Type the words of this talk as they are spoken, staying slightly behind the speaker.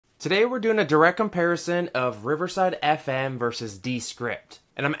Today we're doing a direct comparison of Riverside FM versus Descript.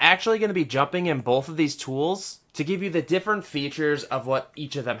 And I'm actually going to be jumping in both of these tools to give you the different features of what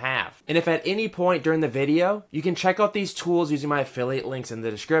each of them have. And if at any point during the video, you can check out these tools using my affiliate links in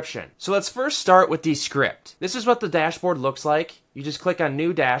the description. So let's first start with Descript. This is what the dashboard looks like. You just click on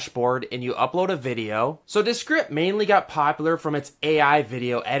New Dashboard and you upload a video. So Descript mainly got popular from its AI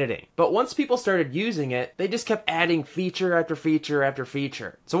video editing. But once people started using it, they just kept adding feature after feature after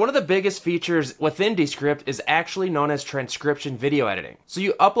feature. So one of the biggest features within Descript is actually known as transcription video editing. So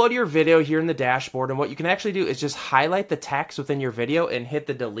you upload your video here in the dashboard, and what you can actually do is just highlight the text within your video and hit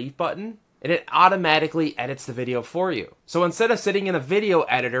the delete button, and it automatically edits the video for you. So instead of sitting in a video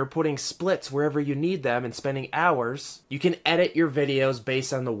editor putting splits wherever you need them and spending hours, you can edit your videos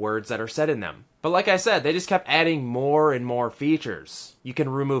based on the words that are said in them. But like I said, they just kept adding more and more features. You can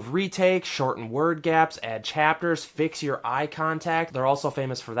remove retakes, shorten word gaps, add chapters, fix your eye contact. They're also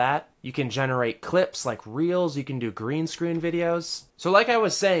famous for that. You can generate clips like reels. You can do green screen videos. So like I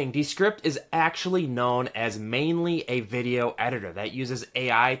was saying, Descript is actually known as mainly a video editor that uses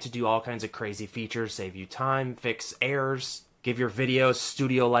AI to do all kinds of crazy features, save you time, fix errors, give your videos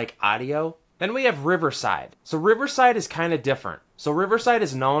studio-like audio. Then we have Riverside. So Riverside is kind of different. So Riverside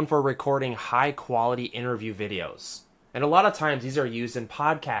is known for recording high-quality interview videos. And a lot of times these are used in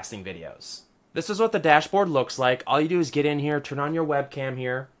podcasting videos. This is what the dashboard looks like. All you do is get in here, turn on your webcam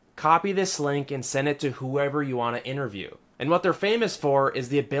here, copy this link, and send it to whoever you want to interview. And what they're famous for is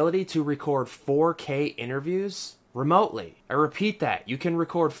the ability to record 4K interviews remotely. I repeat that. You can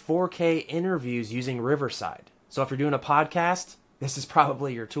record 4K interviews using Riverside. So if you're doing a podcast, this is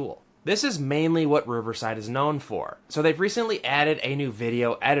probably your tool. This is mainly what Riverside is known for. So they've recently added a new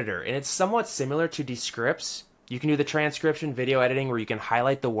video editor, and it's somewhat similar to Descript's. You can do the transcription video editing where you can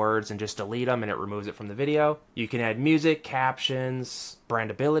highlight the words and just delete them and it removes it from the video. You can add music, captions,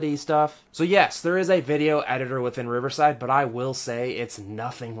 brandability stuff. So yes, there is a video editor within Riverside, but I will say it's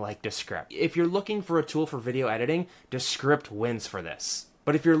nothing like Descript. If you're looking for a tool for video editing, Descript wins for this.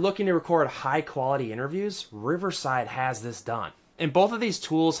 But if you're looking to record high quality interviews, Riverside has this done. And both of these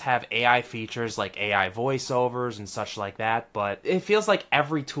tools have AI features like AI voiceovers and such like that, but it feels like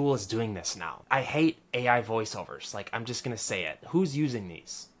every tool is doing this now. I hate AI voiceovers. Like, I'm just gonna say it. Who's using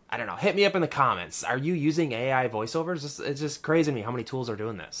these? I don't know. Hit me up in the comments. Are you using AI voiceovers? It's just crazy to me how many tools are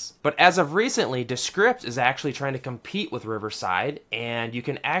doing this. But as of recently, Descript is actually trying to compete with Riverside, and you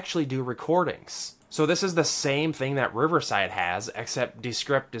can actually do recordings. So this is the same thing that Riverside has, except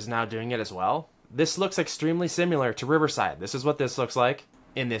Descript is now doing it as well. This looks extremely similar to Riverside. This is what this looks like,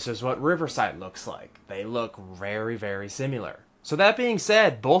 and this is what Riverside looks like. They look very, very similar. So that being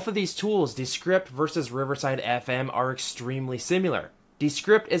said, both of these tools, Descript versus Riverside FM, are extremely similar.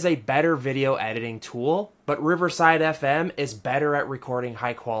 Descript is a better video editing tool, but Riverside FM is better at recording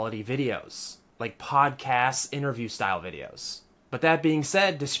high-quality videos, like podcasts, interview-style videos. But that being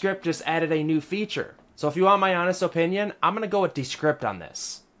said, Descript just added a new feature. So if you want my honest opinion, I'm going to go with Descript on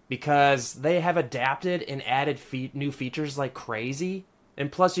this, because they have adapted and added new features like crazy, and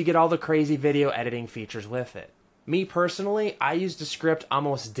plus you get all the crazy video editing features with it. Me personally, I use Descript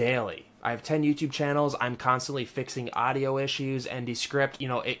almost daily. I have 10 YouTube channels, I'm constantly fixing audio issues, and Descript,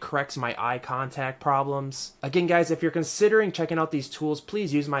 it corrects my eye contact problems. Again guys, if you're considering checking out these tools,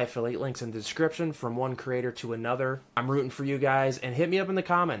 please use my affiliate links in the description from one creator to another. I'm rooting for you guys, and hit me up in the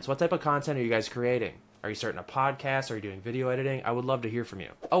comments. What type of content are you guys creating? Are you starting a podcast? Are you doing video editing? I would love to hear from you.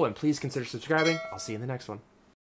 Oh, and please consider subscribing. I'll see you in the next one.